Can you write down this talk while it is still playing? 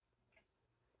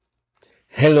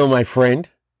Hello, my friend.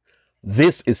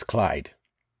 This is Clyde.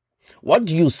 What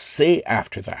do you say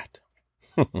after that?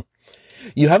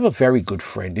 You have a very good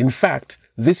friend. In fact,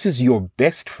 this is your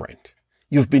best friend.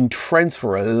 You've been friends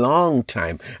for a long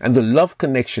time, and the love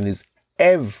connection is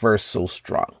ever so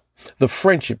strong. The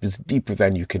friendship is deeper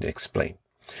than you can explain.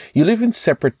 You live in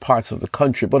separate parts of the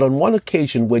country, but on one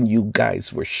occasion when you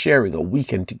guys were sharing a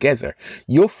weekend together,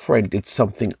 your friend did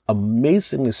something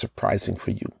amazingly surprising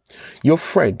for you. Your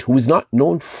friend, who is not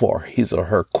known for his or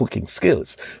her cooking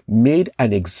skills, made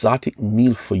an exotic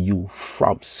meal for you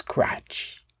from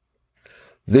scratch.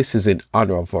 This is in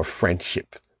honor of our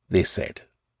friendship, they said.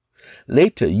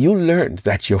 Later, you learned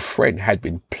that your friend had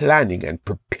been planning and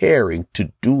preparing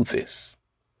to do this.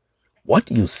 What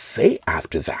do you say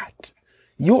after that?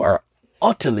 You are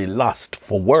utterly lost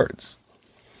for words.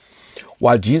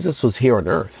 While Jesus was here on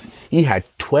earth, he had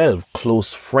 12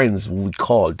 close friends we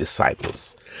call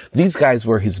disciples. These guys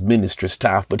were his ministry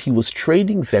staff, but he was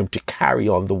training them to carry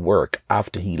on the work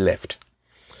after he left.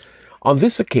 On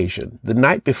this occasion, the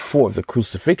night before the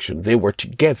crucifixion, they were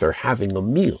together having a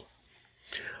meal.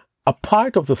 A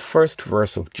part of the first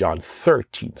verse of John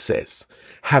 13 says,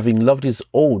 having loved his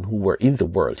own who were in the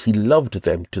world, he loved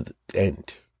them to the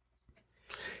end.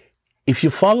 If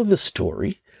you follow the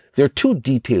story, there are two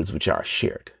details which are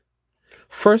shared.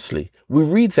 Firstly, we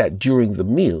read that during the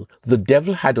meal, the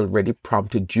devil had already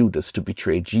prompted Judas to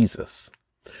betray Jesus.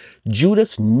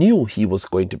 Judas knew he was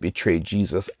going to betray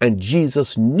Jesus, and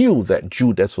Jesus knew that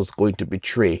Judas was going to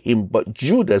betray him, but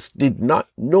Judas did not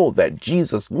know that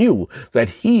Jesus knew that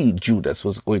Judas,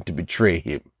 was going to betray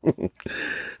him.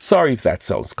 Sorry if that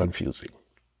sounds confusing.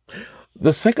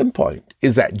 The second point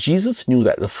is that Jesus knew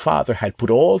that the Father had put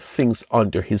all things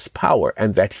under his power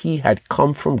and that he had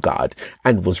come from God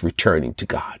and was returning to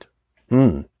God.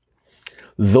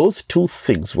 Those two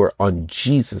things were on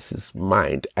Jesus'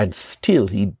 mind, and still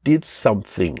he did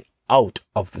something out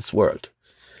of this world.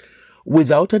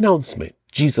 Without announcement,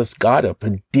 Jesus got up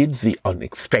and did the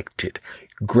unexpected,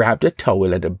 grabbed a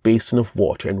towel and a basin of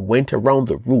water and went around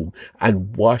the room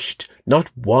and washed not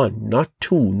one, not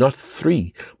two, not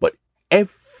three, but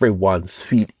everyone's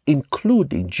feet,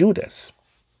 including Judas.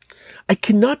 I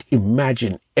cannot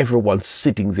imagine everyone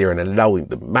sitting there and allowing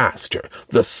the Master,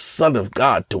 the Son of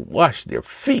God, to wash their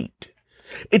feet.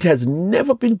 It has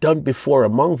never been done before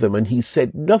among them, and he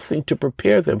said nothing to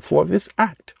prepare them for this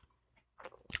act.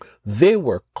 They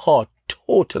were caught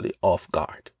totally off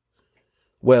guard.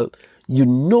 Well, you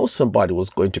know somebody was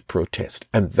going to protest,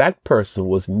 and that person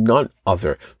was none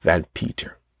other than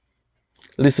Peter.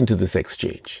 Listen to this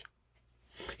exchange.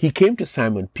 He came to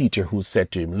Simon Peter, who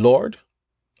said to him, Lord,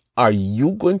 are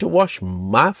you going to wash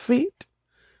my feet?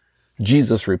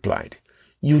 Jesus replied,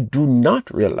 you do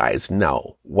not realize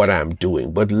now what I am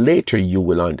doing, but later you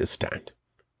will understand.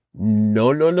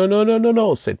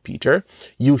 No, said Peter.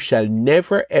 You shall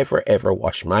never, ever, ever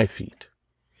wash my feet.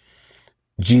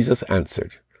 Jesus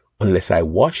answered, unless I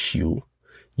wash you,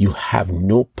 you have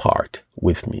no part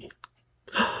with me.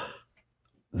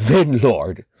 Then,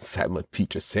 Lord, Simon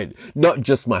Peter said, not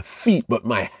just my feet, but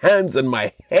my hands and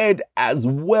my head as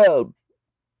well.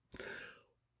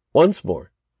 Once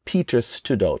more, Peter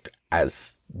stood out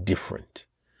as different.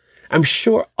 I'm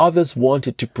sure others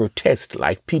wanted to protest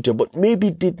like Peter, but maybe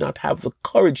did not have the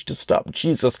courage to stop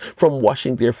Jesus from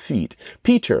washing their feet.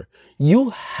 Peter, you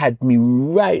had me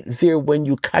right there when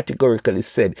you categorically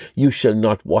said, you shall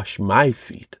not wash my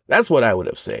feet. That's what I would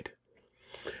have said.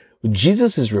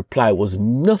 Jesus' reply was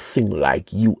nothing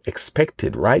like you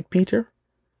expected, right, Peter?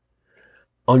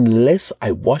 Unless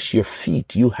I wash your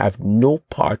feet, you have no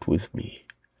part with me.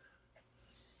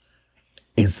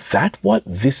 Is that what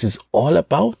this is all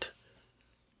about?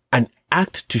 An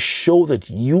act to show that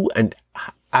you and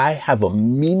I have a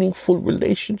meaningful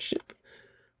relationship?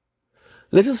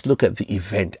 Let us look at the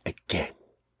event again.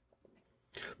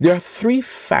 There are three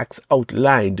facts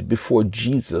outlined before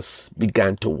Jesus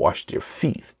began to wash their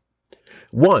feet.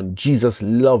 1, Jesus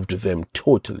loved them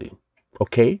totally.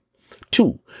 Okay?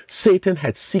 2, Satan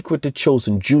had secretly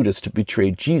chosen Judas to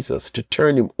betray Jesus, to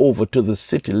turn him over to the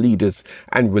city leaders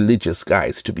and religious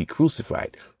guys to be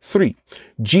crucified. 3,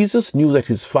 Jesus knew that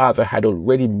his Father had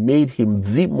already made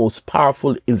him the most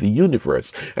powerful in the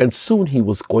universe, and soon he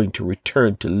was going to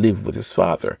return to live with his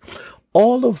Father.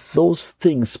 All of those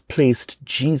things placed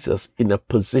Jesus in a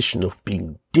position of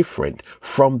being different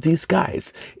from these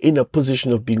guys, in a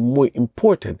position of being more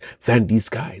important than these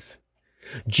guys.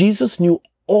 Jesus knew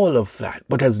all of that,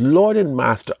 but as Lord and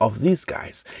Master of these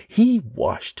guys, he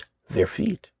washed their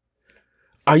feet.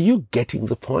 Are you getting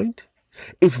the point?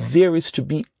 If there is to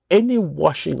be any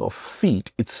washing of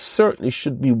feet, it certainly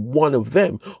should be one of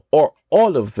them or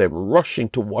all of them rushing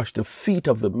to wash the feet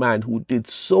of the man who did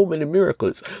so many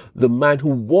miracles, the man who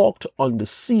walked on the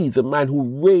sea, the man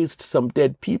who raised some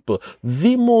dead people.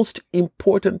 The most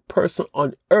important person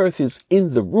on earth is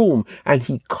in the room, and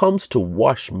he comes to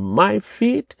wash my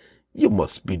feet? You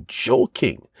must be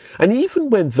joking. And even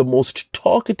when the most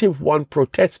talkative one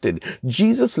protested,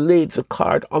 Jesus laid the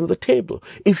card on the table.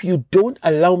 If you don't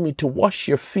allow me to wash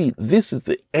your feet, this is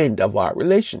the end of our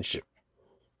relationship.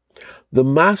 The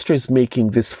master is making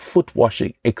this foot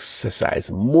washing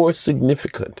exercise more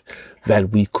significant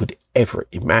than we could ever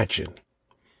imagine.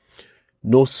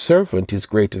 No servant is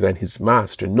greater than his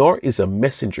master, nor is a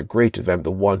messenger greater than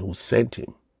the one who sent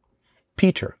him.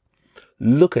 Peter,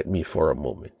 look at me for a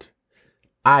moment.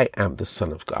 I am the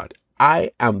Son of God.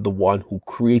 I am the one who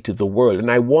created the world,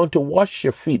 and I want to wash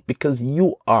your feet because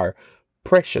you are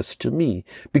precious to me.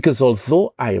 Because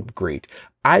although I am great,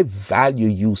 I value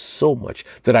you so much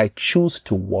that I choose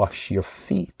to wash your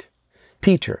feet.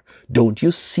 Peter, don't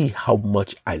you see how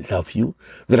much I love you,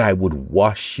 that I would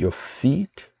wash your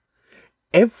feet?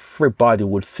 Everybody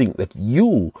would think that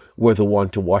you were the one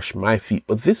to wash my feet,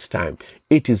 but this time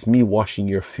it is me washing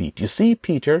your feet. You see,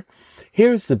 Peter,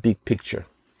 here's the big picture.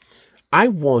 I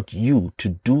want you to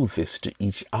do this to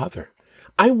each other.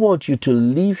 I want you to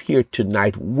leave here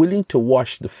tonight willing to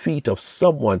wash the feet of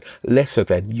someone lesser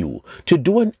than you, to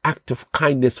do an act of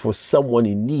kindness for someone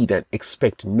in need and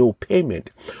expect no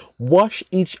payment. Wash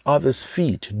each other's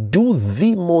feet. Do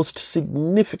the most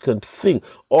significant thing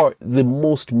or the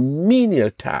most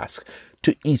menial task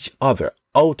to each other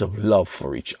out of love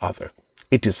for each other.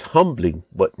 It is humbling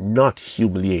but not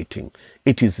humiliating.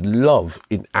 It is love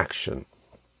in action.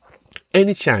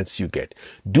 Any chance you get,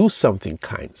 do something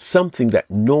kind, something that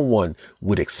no one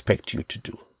would expect you to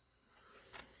do.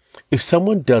 If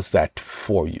someone does that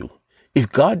for you,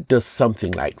 if God does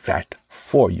something like that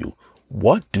for you,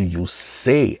 what do you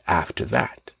say after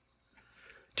that?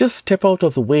 Just step out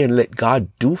of the way and let God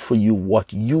do for you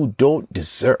what you don't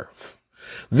deserve.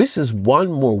 This is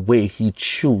one more way he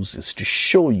chooses to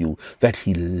show you that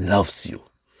he loves you.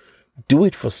 Do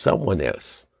it for someone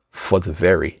else for the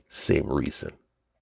very same reason.